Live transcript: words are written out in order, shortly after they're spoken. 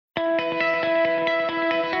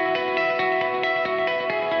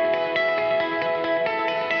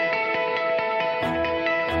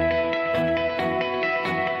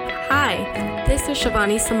Hi, this is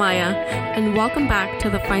Shivani Samaya, and welcome back to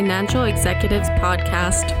the Financial Executives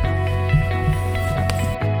Podcast.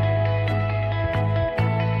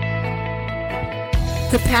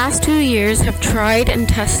 The past 2 years have tried and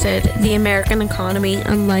tested the American economy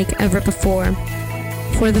unlike ever before.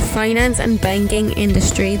 For the finance and banking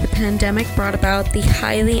industry, the pandemic brought about the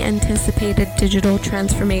highly anticipated digital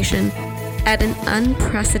transformation at an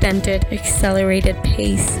unprecedented, accelerated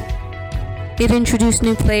pace. It introduced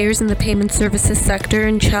new players in the payment services sector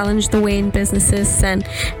and challenged the way in businesses sent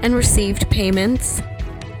and received payments.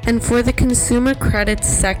 And for the consumer credit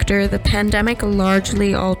sector, the pandemic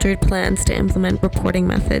largely altered plans to implement reporting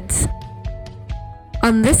methods.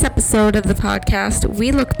 On this episode of the podcast,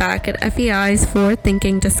 we look back at FEI's Forward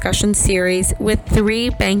Thinking discussion series with 3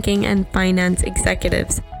 banking and finance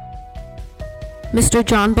executives. Mr.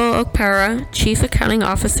 John Bo Okpara, Chief Accounting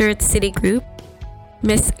Officer at Citigroup,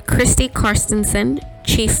 Ms. Christy Carstensen,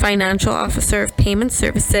 Chief Financial Officer of Payment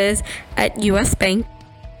Services at U.S. Bank,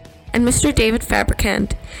 and Mr. David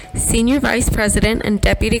Fabricant, Senior Vice President and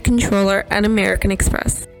Deputy Controller at American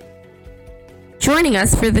Express. Joining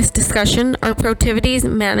us for this discussion are Protivity's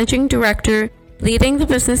Managing Director, leading the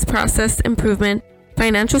Business Process Improvement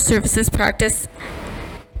Financial Services Practice,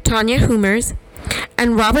 Tonya Humers,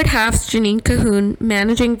 and Robert Half's Giannine Cohoon,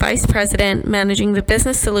 Managing Vice President, managing the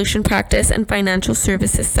Business Solution Practice and Financial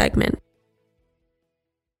Services segment.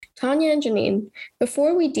 Tonya and Giannine,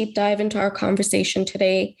 before we deep dive into our conversation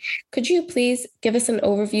today, could you please give us an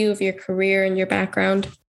overview of your career and your background?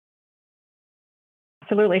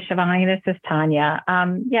 Absolutely, Shivani. This is Tonya.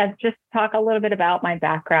 Just talk a little bit about my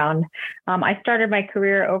background. I started my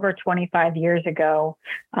career over 25 years ago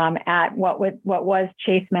at what was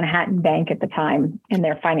Chase Manhattan Bank at the time in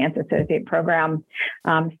their Finance Associate program.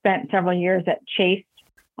 Spent several years at Chase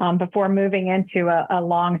before moving into a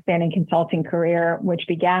long-standing consulting career, which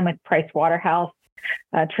began with Price Waterhouse,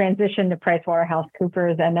 transitioned to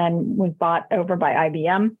PricewaterhouseCoopers, and then was bought over by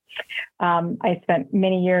IBM. I spent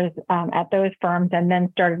many years at those firms and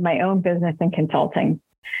then started my own business in consulting.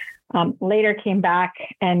 Later came back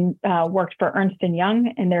and worked for Ernst &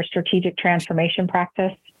 Young in their strategic transformation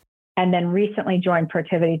practice, and then recently joined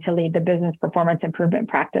Protivity to lead the business performance improvement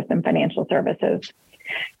practice in financial services.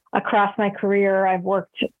 Across my career, I've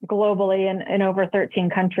worked globally in over 13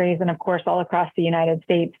 countries and, of course, all across the United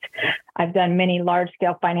States. I've done many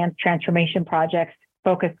large-scale finance transformation projects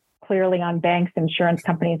focused clearly on banks, insurance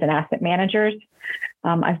companies, and asset managers.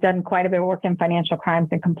 I've done quite a bit of work in financial crimes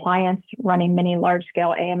and compliance, running many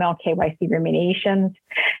large-scale AML KYC remediations,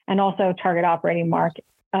 and also target operating model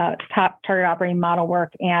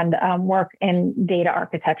work and work in data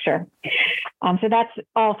architecture. So that's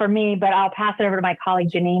all for me, but I'll pass it over to my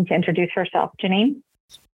colleague, Giannine, to introduce herself. Giannine?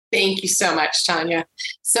 Thank you so much, Tonya.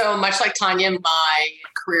 So much like Tonya, my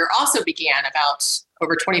career also began about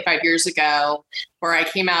over 25 years ago, where I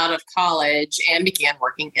came out of college and began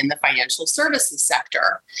working in the financial services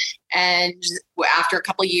sector. And after a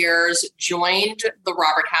couple of years, joined the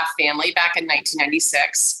Robert Half family back in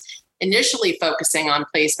 1996, initially focusing on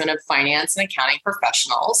placement of finance and accounting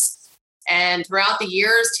professionals. And throughout the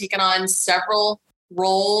years, taken on several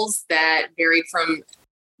roles that varied from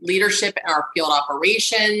leadership in our field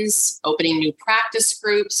operations, opening new practice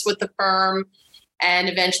groups with the firm, and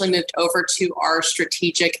eventually moved over to our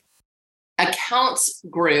strategic accounts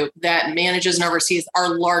group that manages and oversees our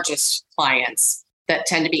largest clients that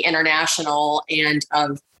tend to be international and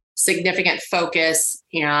of significant focus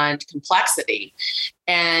and complexity.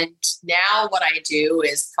 And now what I do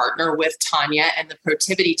is partner with Tonya and the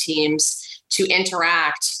Protivity teams to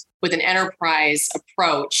interact with an enterprise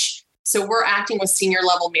approach. So we're acting with senior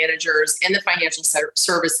level managers in the financial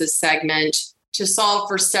services segment to solve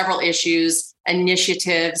for several issues,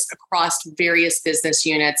 initiatives across various business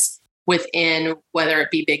units within, whether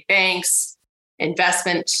it be big banks,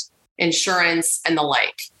 investment, insurance, and the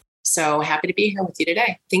like. So happy to be here with you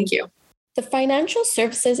today. Thank you. The financial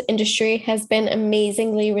services industry has been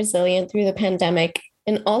amazingly resilient through the pandemic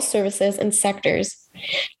in all services and sectors.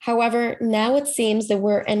 However, now it seems that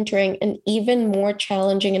we're entering an even more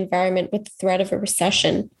challenging environment with the threat of a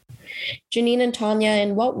recession. Giannine and Tonya,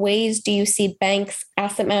 in what ways do you see banks,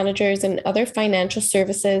 asset managers, and other financial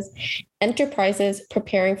services enterprises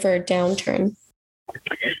preparing for a downturn?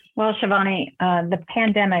 Well, Shivani, the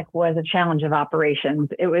pandemic was a challenge of operations.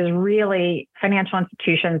 It was really financial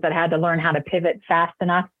institutions that had to learn how to pivot fast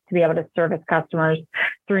enough to be able to service customers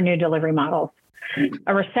through new delivery models.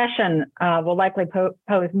 A recession will likely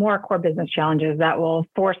pose more core business challenges that will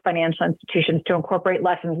force financial institutions to incorporate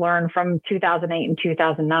lessons learned from 2008 and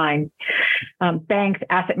 2009. Banks,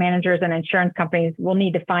 asset managers, and insurance companies will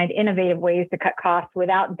need to find innovative ways to cut costs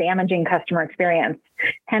without damaging customer experience.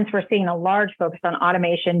 Hence, we're seeing a large focus on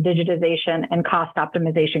automation, digitization, and cost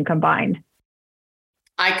optimization combined.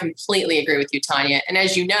 I completely agree with you, Tonya. And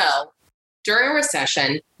as you know, during a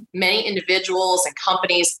recession, many individuals and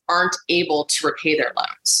companies aren't able to repay their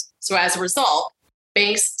loans. So as a result,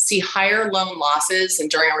 banks see higher loan losses. And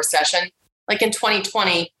during a recession, like in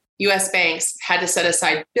 2020, US banks had to set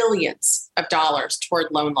aside billions of dollars toward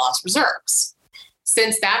loan loss reserves.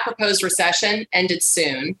 Since that proposed recession ended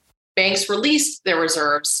soon, banks released their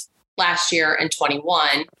reserves last year in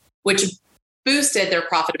 21, which boosted their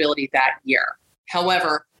profitability that year.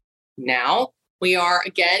 However, now we are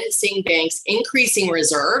again seeing banks increasing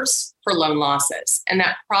reserves for loan losses. And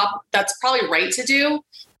that's probably right to do.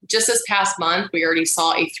 Just this past month, we already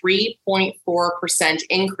saw a 3.4%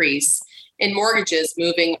 increase in mortgages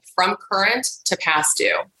moving from current to past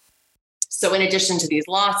due. So in addition to these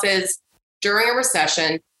losses, during a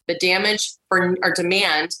recession, the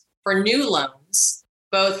demand for new loans,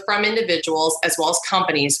 both from individuals as well as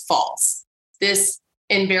companies, falls. This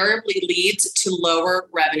invariably leads to lower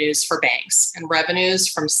revenues for banks, and revenues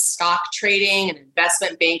from stock trading and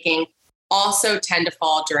investment banking also tend to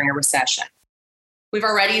fall during a recession. We've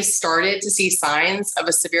already started to see signs of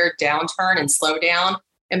a severe downturn and slowdown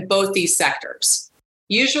in both these sectors.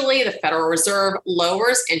 Usually, the Federal Reserve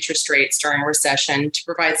lowers interest rates during a recession to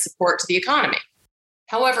provide support to the economy.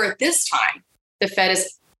 However, at this time, the Fed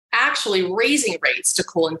is actually raising rates to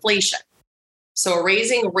cool inflation. So a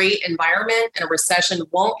raising rate environment in a recession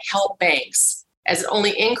won't help banks, as it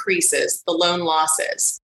only increases the loan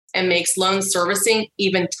losses and makes loan servicing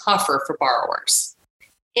even tougher for borrowers.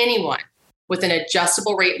 Anyone with an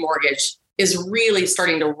adjustable rate mortgage is really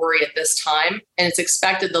starting to worry at this time, and it's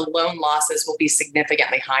expected the loan losses will be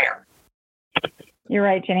significantly higher. You're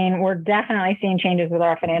right, Giannine. We're definitely seeing changes with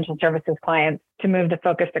our financial services clients to move the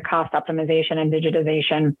focus to cost optimization and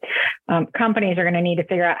digitization. Companies are going to need to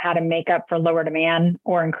figure out how to make up for lower demand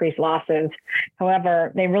or increase losses.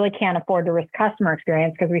 However, they really can't afford to risk customer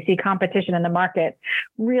experience because we see competition in the market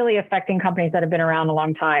really affecting companies that have been around a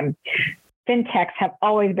long time. Fintechs have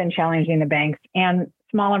always been challenging the banks, and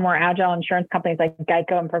smaller, more agile insurance companies like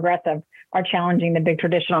Geico and Progressive are challenging the big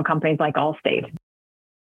traditional companies like Allstate.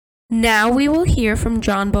 Now we will hear from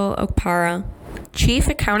Johnbo Okpara, Chief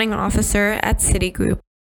Accounting Officer at Citigroup.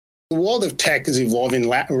 The world of tech is evolving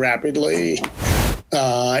rapidly,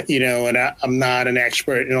 and I'm not an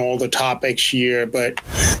expert in all the topics here, but,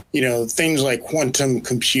 things like quantum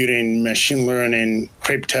computing, machine learning,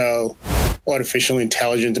 crypto, artificial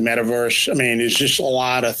intelligence, the metaverse. There's just a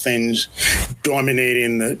lot of things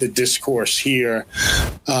dominating the discourse here.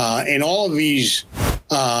 And all of these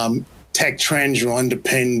tech trends are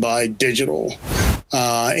underpinned by digital.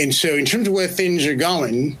 And so in terms of where things are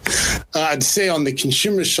going, I'd say on the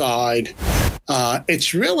consumer side,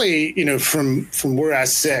 it's really, from where I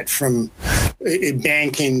sit, from a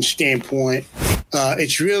banking standpoint,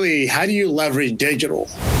 it's really how do you leverage digital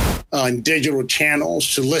and digital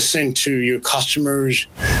channels to listen to your customers,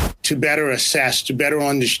 to better assess, to better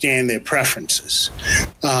understand their preferences.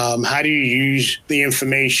 How do you use the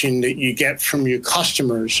information that you get from your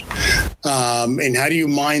customers, and how do you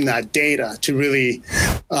mine that data to really,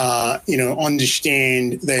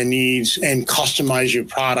 understand their needs and customize your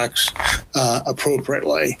products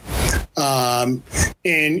appropriately? And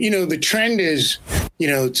the trend is,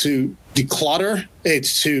 to declutter.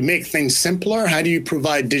 It's to make things simpler. How do you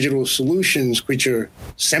provide digital solutions which are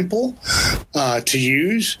simple to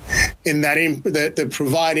use and that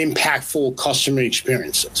provide impactful customer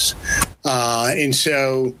experiences? And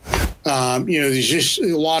so, there's just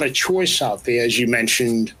a lot of choice out there, as you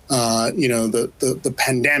mentioned. The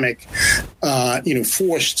pandemic,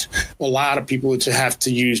 forced a lot of people to have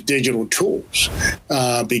to use digital tools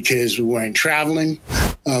because we weren't traveling,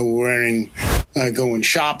 we weren't going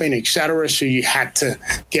shopping, et cetera. So you had to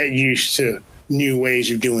get used to new ways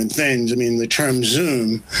of doing things. The term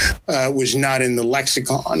Zoom was not in the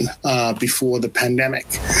lexicon before the pandemic.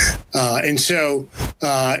 And so,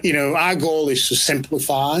 our goal is to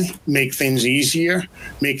simplify, make things easier,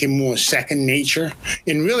 make it more second nature,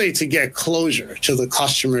 and really to get closer to the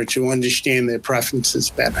customer to understand their preferences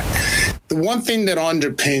better. The one thing that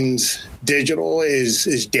underpins digital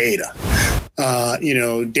is data.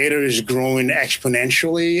 Data is growing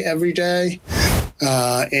exponentially every day.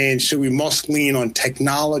 And so we must lean on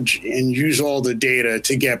technology and use all the data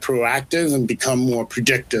to get proactive and become more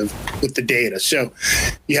predictive with the data. So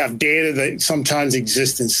you have data that sometimes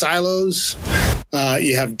exists in silos.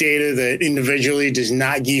 You have data that individually does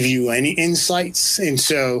not give you any insights. And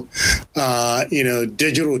so,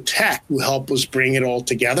 digital tech will help us bring it all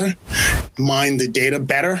together, mine the data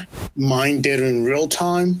better, mine data in real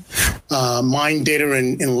time, mine data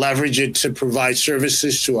and leverage it to provide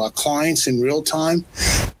services to our clients in real time,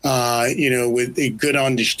 with a good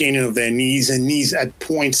understanding of their needs and needs at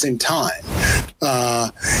points in time.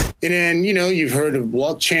 And then, you've heard of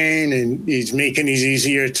blockchain, and it's making it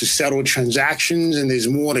easier to settle transactions, and there's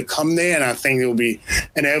more to come there. And I think there'll be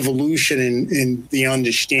an evolution in the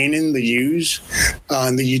understanding, the use,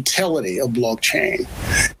 and the utility of blockchain.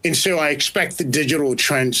 And so I expect the digital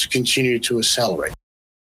trends to continue to accelerate.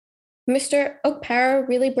 Mr. Okpara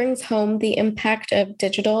really brings home the impact of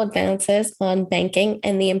digital advances on banking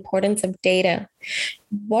and the importance of data.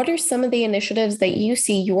 What are some of the initiatives that you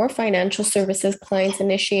see your financial services clients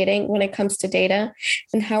initiating when it comes to data,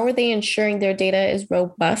 and how are they ensuring their data is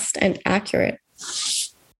robust and accurate?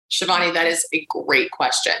 Shivani, that is a great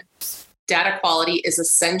question. Data quality is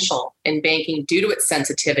essential in banking due to its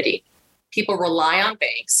sensitivity. People rely on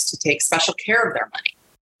banks to take special care of their money.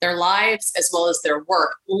 Their lives, as well as their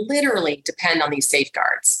work, literally depend on these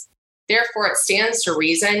safeguards. Therefore, it stands to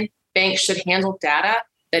reason banks should handle data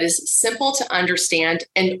that is simple to understand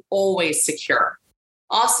and always secure.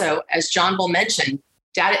 Also, as John Bull mentioned,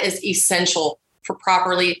 data is essential for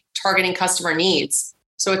properly targeting customer needs.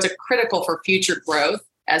 So it's critical for future growth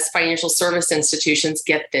as financial service institutions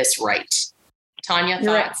get this right. Tonya,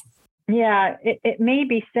 thoughts? Yeah, it may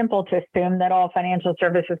be simple to assume that all financial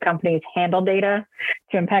services companies handle data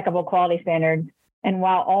to impeccable quality standards. And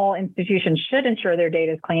while all institutions should ensure their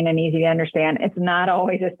data is clean and easy to understand, it's not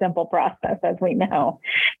always a simple process, as we know.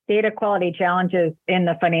 Data quality challenges in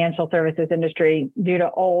the financial services industry due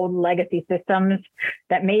to old legacy systems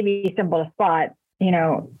that may be simple to spot,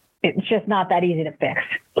 it's just not that easy to fix.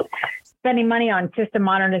 Spending money on system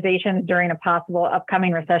modernizations during a possible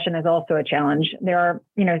upcoming recession is also a challenge. There are,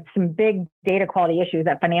 some big data quality issues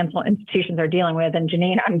that financial institutions are dealing with. And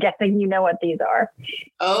Giannine, I'm guessing you know what these are.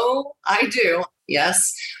 Oh, I do.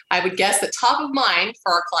 Yes. I would guess that top of mind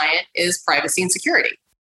for our client is privacy and security.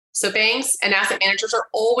 So banks and asset managers are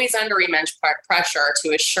always under immense pressure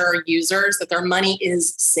to assure users that their money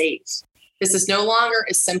is safe. This is no longer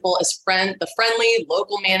as simple as the friendly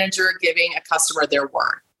local manager giving a customer their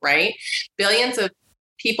word. Right? Billions of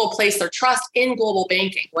people place their trust in global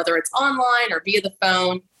banking, whether it's online or via the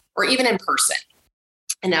phone or even in person.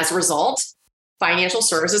 And as a result, financial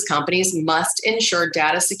services companies must ensure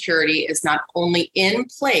data security is not only in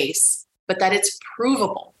place, but that it's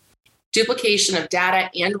provable. Duplication of data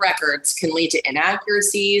and records can lead to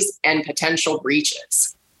inaccuracies and potential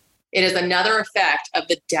breaches. It is another effect of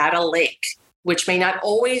the data lake, which may not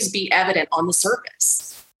always be evident on the surface.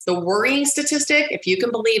 The worrying statistic, if you can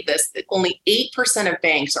believe this, that only 8% of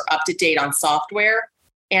banks are up to date on software,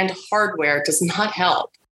 and hardware does not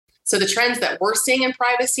help. So the trends that we're seeing in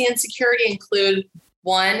privacy and security include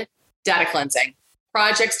 1, data cleansing,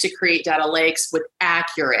 projects to create data lakes with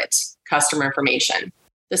accurate customer information.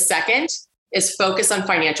 The second is focus on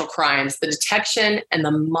financial crimes, the detection and the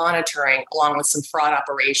monitoring, along with some fraud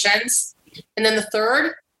operations. And then the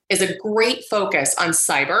third is a great focus on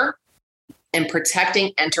cyber and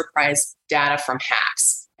protecting enterprise data from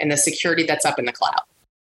hacks and the security that's up in the cloud.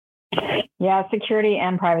 Yeah, security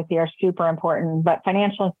and privacy are super important, but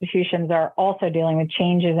financial institutions are also dealing with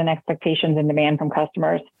changes in expectations and demand from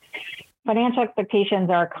customers. Financial expectations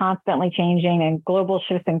are constantly changing, and global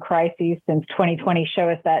shifts and crises since 2020 show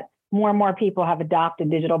us that more and more people have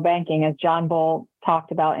adopted digital banking, as John Bull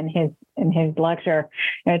talked about in his lecture,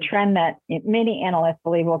 a trend that many analysts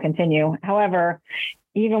believe will continue. However,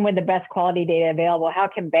 even with the best quality data available, how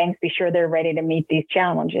can banks be sure they're ready to meet these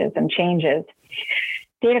challenges and changes?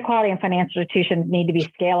 Data quality in financial institutions need to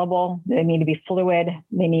be scalable. They need to be fluid.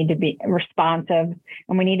 They need to be responsive.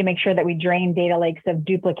 And we need to make sure that we drain data lakes of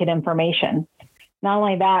duplicate information. Not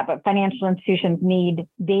only that, but financial institutions need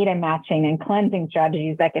data matching and cleansing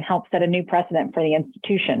strategies that can help set a new precedent for the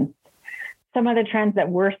institution. Some of the trends that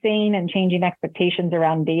we're seeing and changing expectations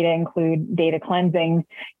around data include data cleansing,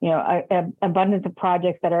 abundance of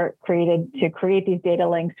projects that are created to create these data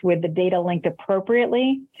links with the data linked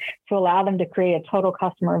appropriately to allow them to create a total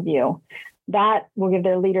customer view. That will give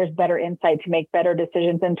their leaders better insight to make better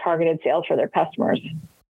decisions and targeted sales for their customers.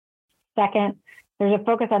 Second, there's a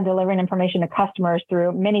focus on delivering information to customers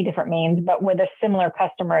through many different means, but with a similar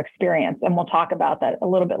customer experience. And we'll talk about that a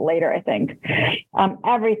little bit later, I think.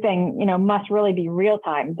 Everything, must really be real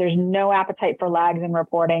time. There's no appetite for lags in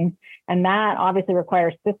reporting. And that obviously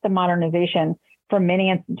requires system modernization for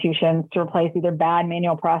many institutions to replace either bad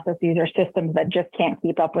manual processes or systems that just can't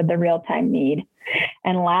keep up with the real-time need.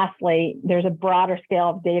 And lastly, there's a broader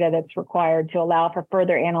scale of data that's required to allow for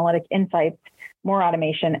further analytic insights, more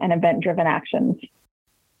automation, and event-driven actions.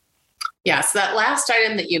 Yeah, so that last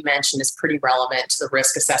item that you mentioned is pretty relevant to the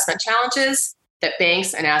risk assessment challenges that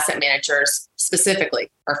banks and asset managers specifically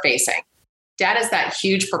are facing. Data is that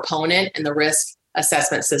huge proponent in the risk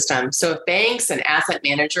assessment system. So if banks and asset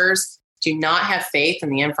managers do not have faith in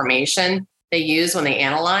the information they use when they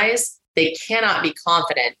analyze, they cannot be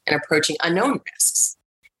confident in approaching unknown risks.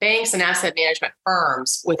 Banks and asset management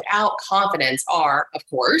firms without confidence are, of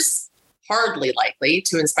course, hardly likely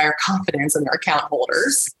to inspire confidence in their account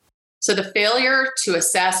holders. So the failure to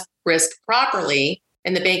assess risk properly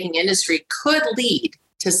in the banking industry could lead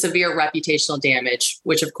to severe reputational damage,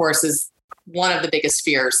 which of course is one of the biggest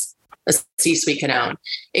fears the C-suite can own.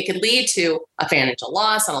 It could lead to a financial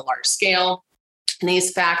loss on a large scale. And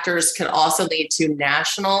these factors could also lead to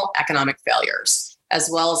national economic failures, as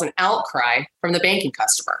well as an outcry from the banking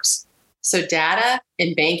customers. So data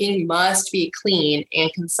in banking must be clean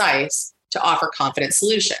and concise to offer confident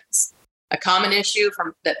solutions. A common issue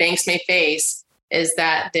that banks may face is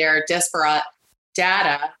that their disparate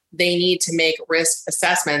data they need to make risk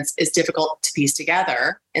assessments is difficult to piece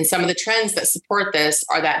together. And some of the trends that support this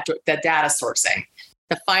are that the data sourcing,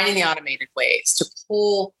 the finding the automated ways to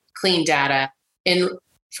pull clean data in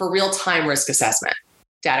for real-time risk assessment.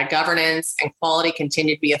 Data governance and quality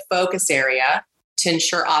continue to be a focus area to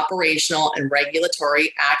ensure operational and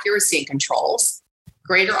regulatory accuracy and controls.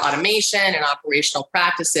 Greater automation and operational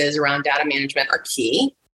practices around data management are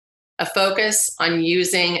key. A focus on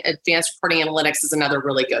using advanced reporting analytics is another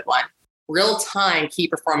really good one. Real-time key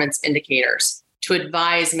performance indicators to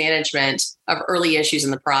advise management of early issues in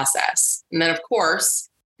the process. And then, of course,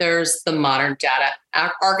 there's the modern data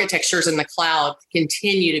architectures in the cloud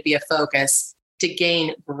continue to be a focus to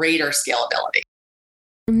gain greater scalability.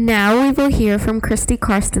 Now we will hear from Christy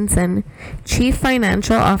Carstensen, Chief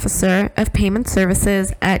Financial Officer of Payment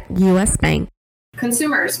Services at U.S. Bank.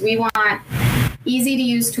 Consumers, we want easy to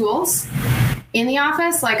use tools in the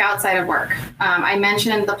office like outside of work. I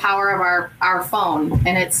mentioned the power of our phone,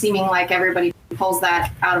 and it's seeming like everybody pulls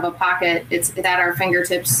that out of a pocket. It's at our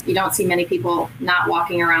fingertips. You don't see many people not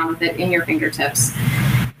walking around with it in your fingertips.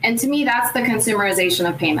 And to me, that's the consumerization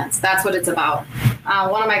of payments. That's what it's about.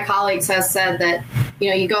 One of my colleagues has said that,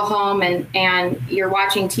 you go home and you're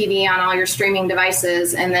watching TV on all your streaming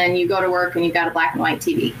devices, and then you go to work and you've got a black and white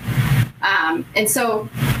TV. And so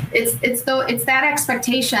it's that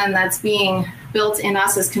expectation that's being built in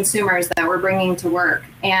us as consumers that we're bringing to work,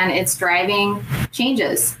 and it's driving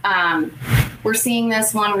changes. We're seeing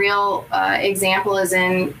this. One real example is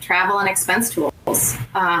in travel and expense tools,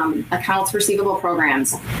 accounts receivable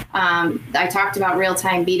programs. I talked about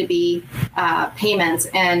real-time B2B payments,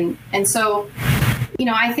 and so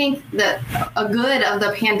I think that a good of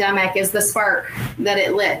the pandemic is the spark that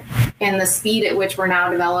it lit and the speed at which we're now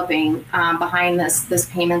developing behind this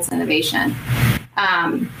payments innovation.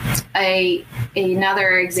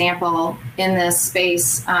 Another example in this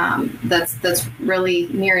space that's really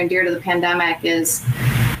near and dear to the pandemic is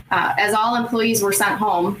as all employees were sent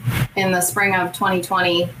home in the spring of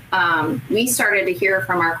 2020, we started to hear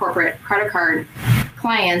from our corporate credit card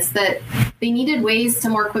clients that they needed ways to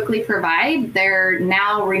more quickly provide their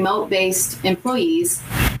now remote-based employees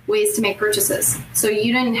ways to make purchases. So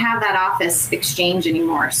you didn't have that office exchange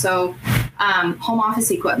anymore. So home office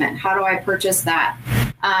equipment, how do I purchase that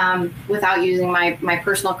without using my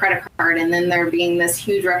personal credit card? And then there being this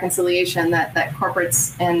huge reconciliation that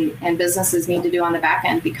corporates and businesses need to do on the back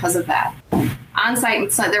end because of that.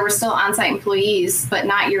 On-site, so there were still on-site employees, but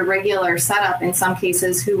not your regular setup in some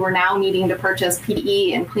cases, who were now needing to purchase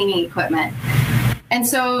PPE and cleaning equipment. And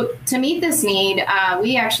so to meet this need,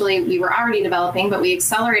 we were already developing, but we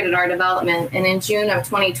accelerated our development. And in June of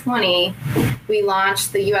 2020, we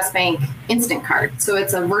launched the U.S. Bank Instant Card. So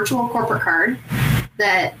it's a virtual corporate card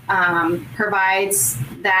that provides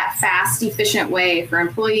that fast, efficient way for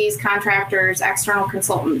employees, contractors, external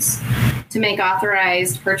consultants to make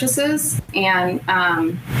authorized purchases and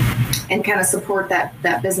kind of support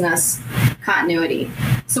that business continuity.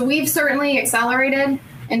 So we've certainly accelerated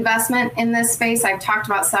investment in this space. I've talked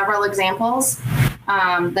about several examples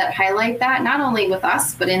that highlight that, not only with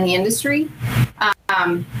us, but in the industry.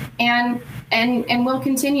 And And we'll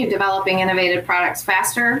continue developing innovative products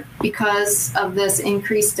faster because of this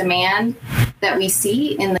increased demand that we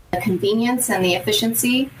see in the convenience and the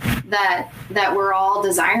efficiency that we're all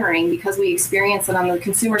desiring because we experience it on the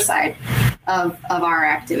consumer side of our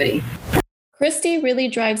activity. Christy really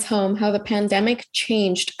drives home how the pandemic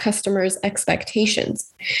changed customers'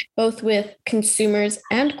 expectations, both with consumers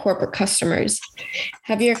and corporate customers.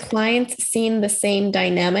 Have your clients seen the same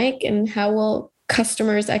dynamic, and how will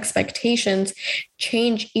customers' expectations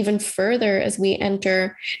change even further as we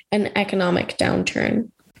enter an economic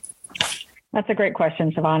downturn? That's a great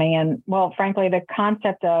question, Shivani. And well, frankly, the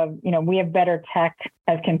concept of, we have better tech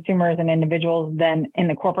as consumers and individuals than in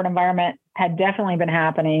the corporate environment had definitely been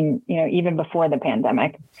happening, even before the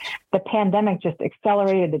pandemic. The pandemic just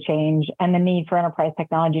accelerated the change and the need for enterprise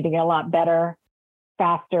technology to get a lot better,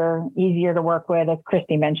 faster, easier to work with, as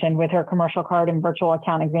Christy mentioned, with her commercial card and virtual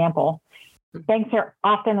account example. Banks are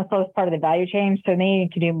often the slowest part of the value chain, so they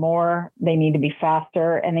need to do more, they need to be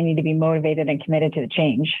faster, and they need to be motivated and committed to the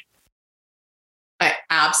change. I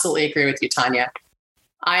absolutely agree with you, Tonya.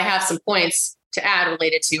 I have some points to add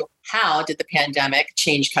related to how did the pandemic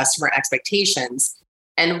change customer expectations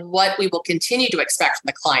and what we will continue to expect from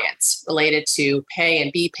the clients related to pay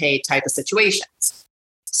and be paid type of situations.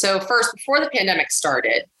 So first, before the pandemic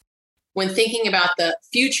started, when thinking about the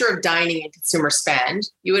future of dining and consumer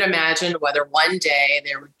spend, you would imagine whether one day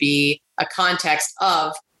there would be a context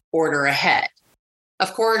of order ahead.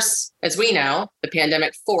 Of course, as we know, the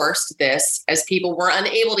pandemic forced this as people were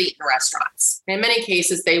unable to eat in restaurants. In many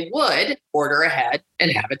cases, they would order ahead and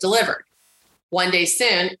have it delivered. One day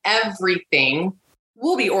soon, everything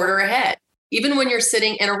will be order ahead. Even when you're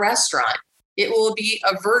sitting in a restaurant, it will be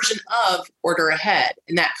a version of order ahead.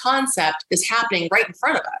 And that concept is happening right in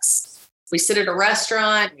front of us. We sit at a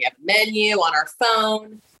restaurant, we have a menu on our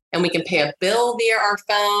phone, and we can pay a bill via our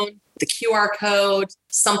phone, the QR code,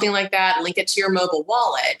 something like that, link it to your mobile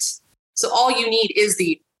wallet. So all you need is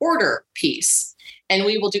the order piece, and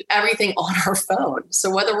we will do everything on our phone. So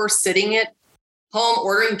whether we're sitting at home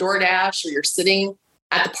ordering DoorDash, or you're sitting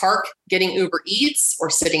at the park getting Uber Eats, or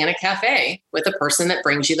sitting in a cafe with a person that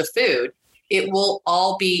brings you the food, it will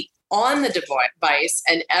all be on the device,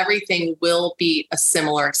 and everything will be a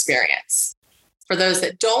similar experience. For those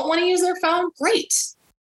that don't want to use their phone, great.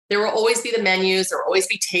 There will always be the menus, there will always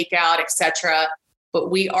be takeout, etc. But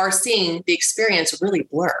we are seeing the experience really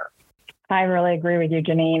blur. I really agree with you,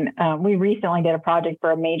 Giannine. We recently did a project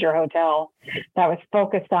for a major hotel that was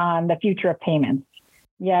focused on the future of payments.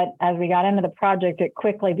 Yet, as we got into the project, it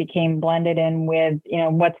quickly became blended in with,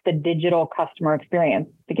 what's the digital customer experience?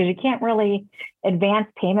 Because you can't really advance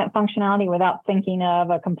payment functionality without thinking of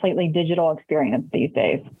a completely digital experience these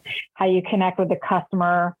days. How you connect with the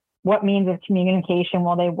customer, what means of communication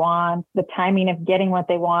will they want, the timing of getting what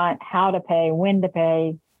they want, how to pay, when to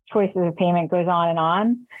pay, choices of payment goes on and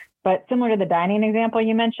on. But similar to the dining example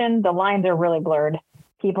you mentioned, the lines are really blurred.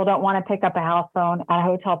 People don't want to pick up a house phone at a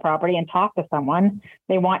hotel property and talk to someone.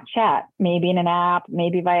 They want chat, maybe in an app,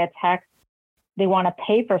 maybe via text. They want to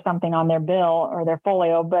pay for something on their bill or their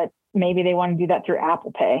folio, but maybe they want to do that through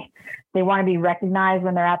Apple Pay. They want to be recognized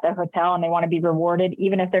when they're at the hotel, and they want to be rewarded,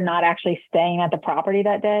 even if they're not actually staying at the property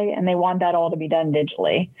that day. And they want that all to be done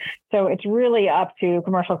digitally. So it's really up to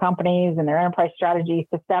commercial companies and their enterprise strategies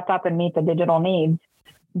to step up and meet the digital needs.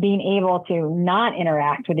 Being able to not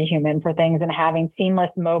interact with a human for things and having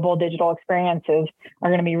seamless mobile digital experiences are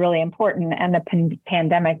going to be really important. And the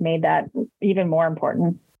pandemic made that even more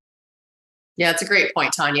important. Yeah, it's a great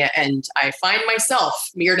point, Tonya. And I find myself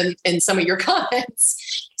mirrored in some of your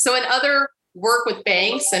comments. So in other work with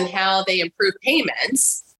banks and how they improve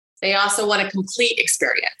payments, they also want a complete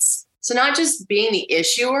experience. So not just being the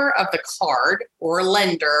issuer of the card or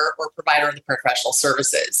lender or provider of the professional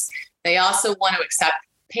services. They also want to accept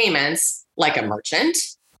payments like a merchant,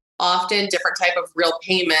 often different type of real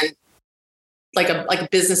payment, like a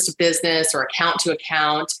business to business or account to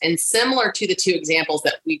account. And similar to the two examples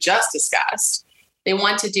that we just discussed, they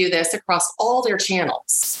want to do this across all their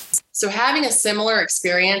channels. So having a similar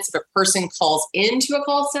experience if a person calls into a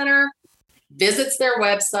call center, visits their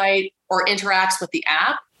website, or interacts with the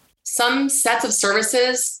app, some sets of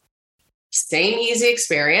services, same easy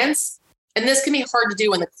experience. And this can be hard to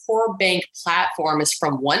do when the core bank platform is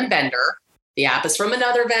from one vendor, the app is from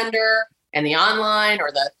another vendor, and the online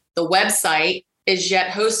or the website is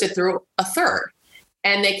yet hosted through a third.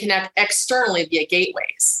 And they connect externally via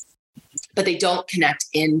gateways, but they don't connect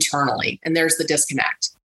internally. And there's the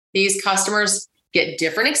disconnect. These customers get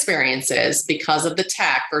different experiences because of the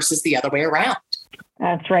tech versus the other way around.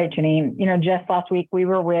 That's right, Giannine. Just last week we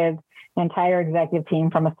were with an entire executive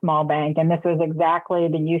team from a small bank. And this was exactly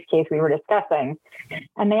the use case we were discussing.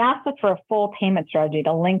 And they asked us for a full payment strategy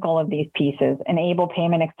to link all of these pieces, enable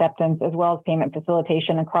payment acceptance, as well as payment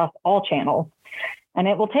facilitation across all channels. And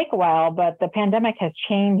it will take a while, but the pandemic has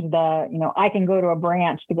changed I can go to a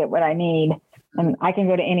branch to get what I need, and I can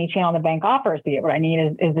go to any channel the bank offers to get what I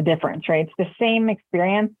need is the difference, right? It's the same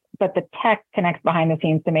experience, but the tech connects behind the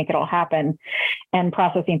scenes to make it all happen, and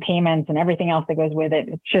processing payments and everything else that goes with it.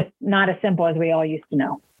 It's just not as simple as we all used to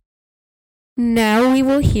know. Now we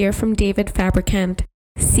will hear from David Fabricant,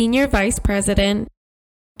 Senior Vice President,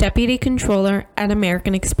 Deputy Controller at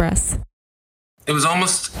American Express. It was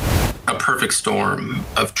almost a perfect storm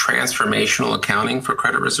of transformational accounting for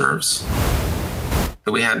credit reserves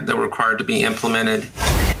that were required to be implemented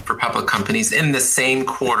for public companies in the same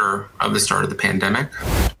quarter of the start of the pandemic,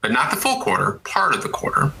 but not the full quarter, part of the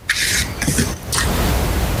quarter.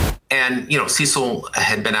 And, CECL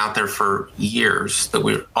had been out there for years,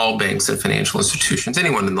 that all banks and financial institutions,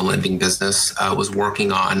 anyone in the lending business was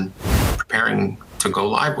working on preparing to go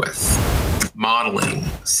live with. Modeling,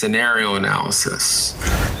 scenario analysis,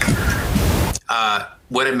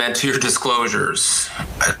 what it meant to your disclosures,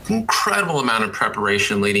 an incredible amount of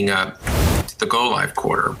preparation leading up to the go live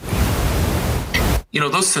quarter.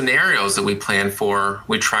 Those scenarios that we planned for,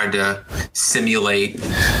 we tried to simulate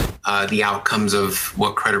the outcomes of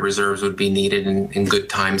what credit reserves would be needed in good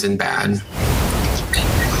times and bad,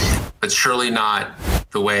 but surely not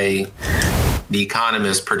the way the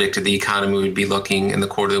economists predicted the economy would be looking in the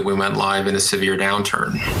quarter that we went live in a severe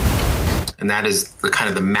downturn. And that is the kind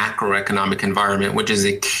of the macroeconomic environment, which is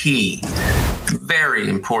a key, very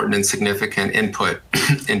important and significant input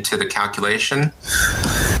into the calculation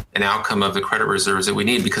and outcome of the credit reserves that we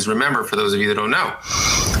need. Because remember, for those of you that don't know,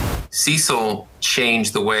 CECL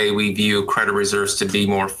changed the way we view credit reserves to be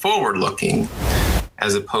more forward-looking,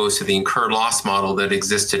 as opposed to the incurred loss model that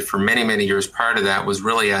existed for many, many years prior to that, was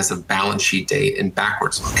really as of balance sheet date and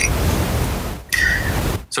backwards looking.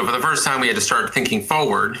 So for the first time, we had to start thinking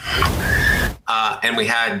forward, and we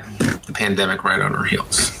had the pandemic right on our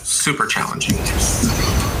heels. Super challenging.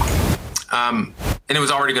 And it was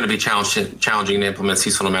already going to be challenging to implement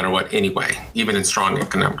CECL no matter what anyway, even in strong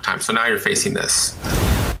economic times. So now you're facing this.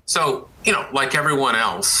 So, like everyone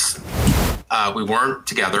else, we weren't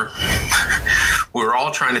together. We were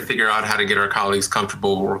all trying to figure out how to get our colleagues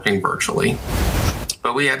comfortable working virtually.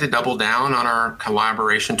 But we had to double down on our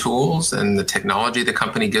collaboration tools and the technology the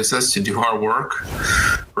company gives us to do our work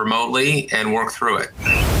remotely and work through it.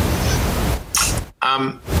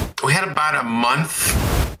 We had about a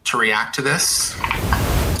month to react to this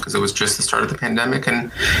because it was just the start of the pandemic,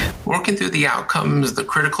 and working through the outcomes, the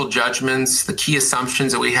critical judgments, the key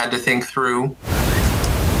assumptions that we had to think through,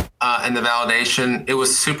 and the validation. It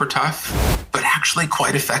was super tough, but actually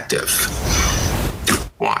quite effective.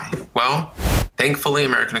 Why? Well, thankfully,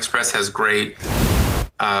 American Express has great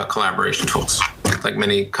collaboration tools, like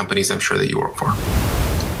many companies I'm sure that you work for.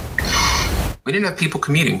 We didn't have people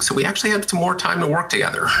commuting, so we actually had some more time to work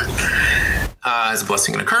together. As a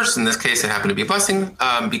blessing and a curse, in this case, it happened to be a blessing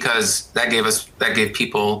because that gave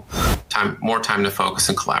people more time to focus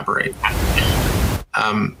and collaborate.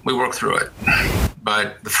 We worked through it,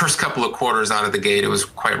 but the first couple of quarters out of the gate, it was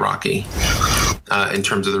quite rocky in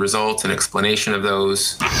terms of the results and explanation of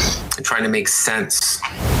those, and trying to make sense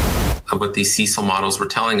of what these CECL models were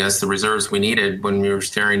telling us, the reserves we needed when we were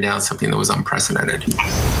staring down something that was unprecedented.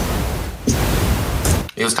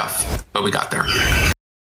 It was tough, but we got there.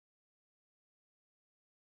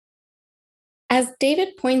 As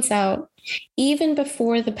David points out, even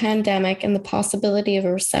before the pandemic and the possibility of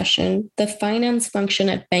a recession, the finance function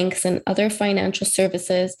at banks and other financial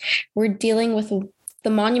services were dealing with the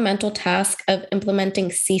monumental task of implementing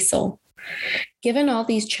CECL. Given all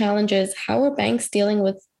these challenges, how are banks dealing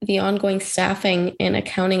with the ongoing staffing in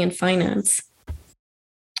accounting and finance?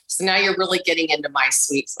 So now you're really getting into my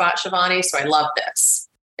sweet spot, Giannine. So I love this.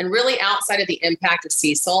 And really, outside of the impact of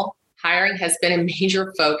CECL, hiring has been a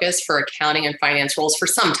major focus for accounting and finance roles for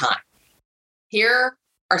some time. Here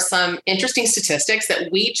are some interesting statistics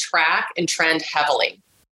that we track and trend heavily.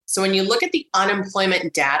 So when you look at the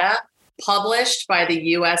unemployment data published by the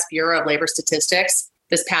U.S. Bureau of Labor Statistics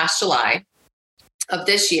this past July of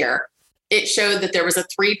this year, it showed that there was a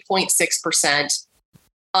 3.6%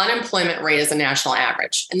 unemployment rate as a national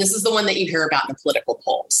average. And this is the one that you hear about in the political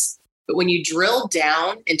polls. But when you drill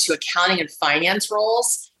down into accounting and finance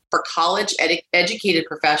roles for college educated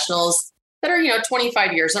professionals that are,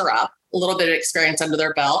 25 years or up, a little bit of experience under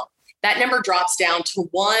their belt, that number drops down to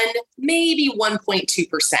maybe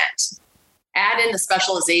 1.2%. Add in the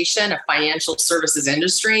specialization of financial services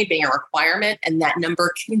industry being a requirement, and that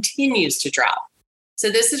number continues to drop. So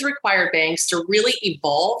this has required banks to really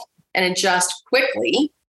evolve and adjust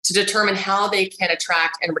quickly to determine how they can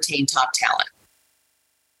attract and retain top talent.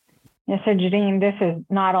 Yeah, so Giannine, this is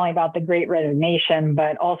not only about the Great Resignation,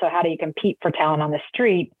 but also how do you compete for talent on the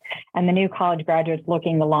street and the new college graduates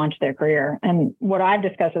looking to launch their career. And what I've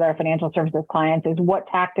discussed with our financial services clients is what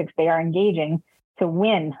tactics they are engaging to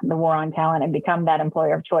win the war on talent and become that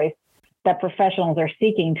employer of choice that professionals are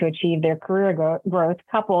seeking to achieve their career growth,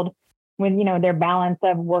 coupled with, their balance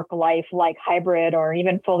of work life, like hybrid or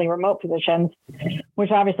even fully remote positions,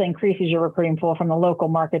 which obviously increases your recruiting pool from the local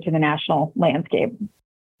market to the national landscape.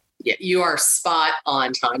 Yeah, you are spot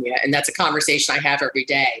on, Tonya. And that's a conversation I have every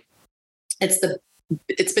day. It's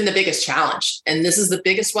been the biggest challenge. And this is the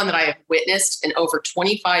biggest one that I have witnessed in over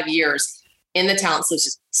 25 years in the talent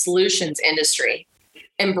solutions industry.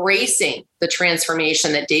 Embracing the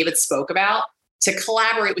transformation that David spoke about to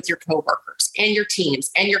collaborate with your coworkers and your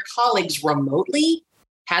teams and your colleagues remotely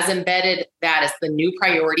has embedded that as the new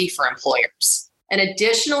priority for employers. And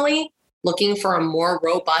additionally, looking for a more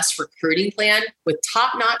robust recruiting plan with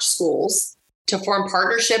top-notch schools to form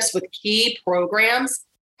partnerships with key programs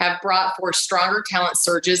have brought forth stronger talent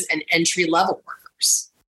surges and entry-level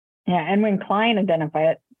workers. Yeah, and when clients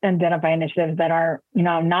identify initiatives that are,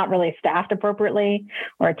 not really staffed appropriately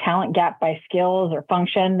or a talent gap by skills or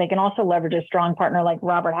function, they can also leverage a strong partner like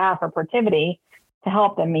Robert Half or Protiviti to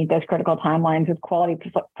help them meet those critical timelines with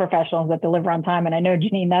quality professionals that deliver on time. And I know,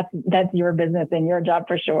 Giannine, that's your business and your job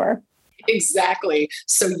for sure. Exactly.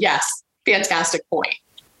 So yes, fantastic point.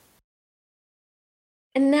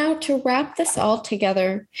 And now to wrap this all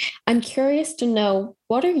together, I'm curious to know,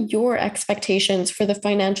 what are your expectations for the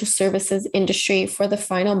financial services industry for the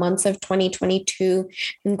final months of 2022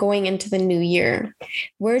 and going into the new year?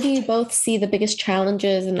 Where do you both see the biggest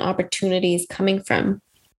challenges and opportunities coming from?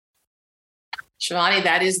 Giannine,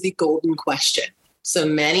 that is the golden question. So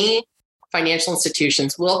many financial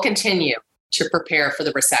institutions will continue to prepare for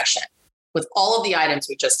the recession with all of the items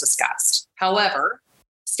we just discussed. However,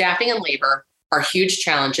 staffing and labor are huge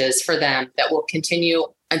challenges for them that will continue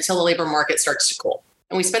until the labor market starts to cool.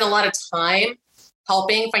 And we spend a lot of time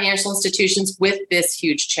helping financial institutions with this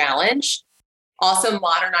huge challenge, also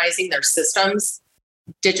modernizing their systems,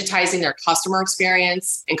 digitizing their customer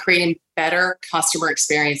experience, and creating better customer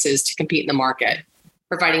experiences to compete in the market,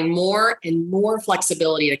 providing more and more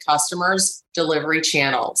flexibility to customers' delivery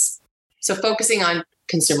channels. So focusing on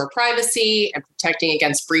consumer privacy and protecting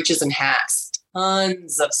against breaches and hacks.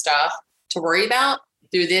 Tons of stuff to worry about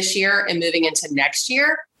through this year and moving into next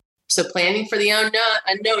year. So planning for the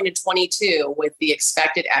unknown in 22 with the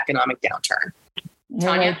expected economic downturn.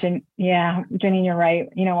 Tonya? Right, Giannine, you're right.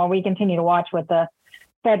 While we continue to watch what the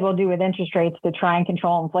Fed will do with interest rates to try and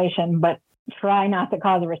control inflation, but try not to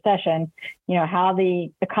cause a recession, how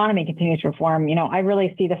the economy continues to perform. I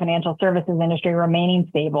really see the financial services industry remaining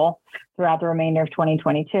stable throughout the remainder of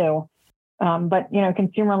 2022. But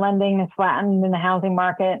consumer lending has flattened in the housing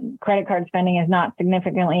market. Credit card spending has not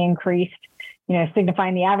significantly increased,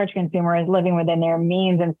 signifying the average consumer is living within their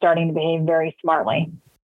means and starting to behave very smartly.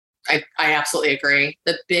 I absolutely agree.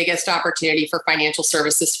 The biggest opportunity for financial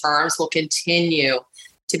services firms will continue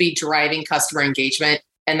to be driving customer engagement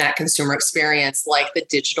and that consumer experience like the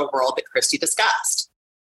digital world that Christy discussed.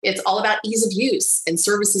 It's all about ease of use and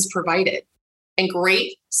services provided. And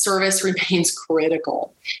great service remains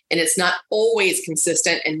critical. And it's not always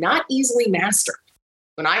consistent and not easily mastered.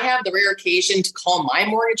 When I have the rare occasion to call my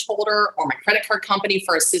mortgage holder or my credit card company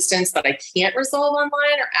for assistance that I can't resolve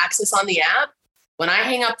online or access on the app, when I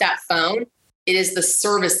hang up that phone, it is the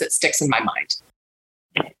service that sticks in my mind.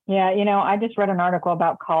 Yeah, I just read an article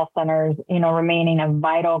about call centers, remaining a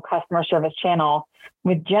vital customer service channel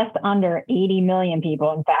with just under 80 million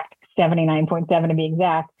people, in fact, 79.7 to be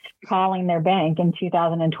exact, calling their bank in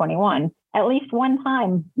 2021, at least one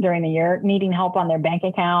time during the year, needing help on their bank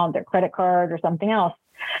account, their credit card, or something else.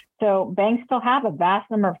 So banks still have a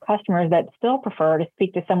vast number of customers that still prefer to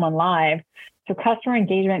speak to someone live. So customer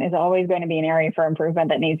engagement is always going to be an area for improvement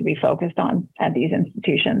that needs to be focused on at these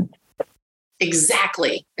institutions.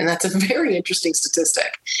 Exactly. And that's a very interesting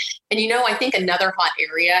statistic. And, I think another hot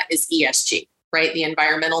area is ESG, right? The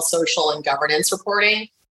environmental, social, and governance reporting,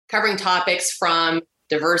 covering topics from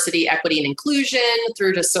diversity, equity, and inclusion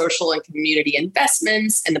through to social and community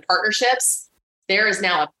investments and the partnerships. There is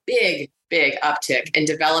now a big uptick in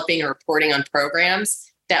developing and reporting on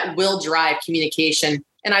programs that will drive communication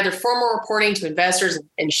and either formal reporting to investors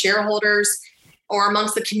and shareholders or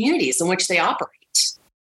amongst the communities in which they operate.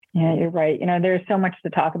 Yeah, you're right. There's so much to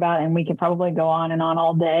talk about, and we could probably go on and on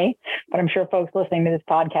all day, but I'm sure folks listening to this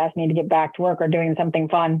podcast need to get back to work or doing something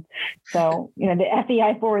fun. So, the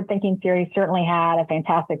FEI Forward Thinking Series certainly had a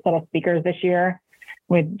fantastic set of speakers this year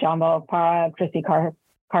with John Para, Christy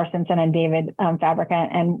Carstensen, and David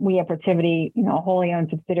Fabricant. And we at Protiviti, a wholly owned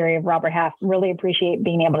subsidiary of Robert Half, really appreciate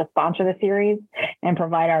being able to sponsor the series and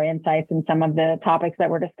provide our insights in some of the topics that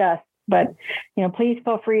were discussed. But, please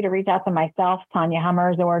feel free to reach out to myself, Tonya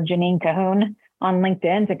Hummers, or Giannine Cohoon on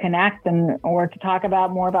LinkedIn to connect or to talk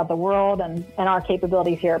about more about the world and our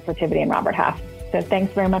capabilities here at Protiviti and Robert Half. So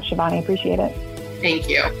thanks very much, Shivani. Appreciate it. Thank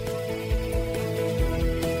you.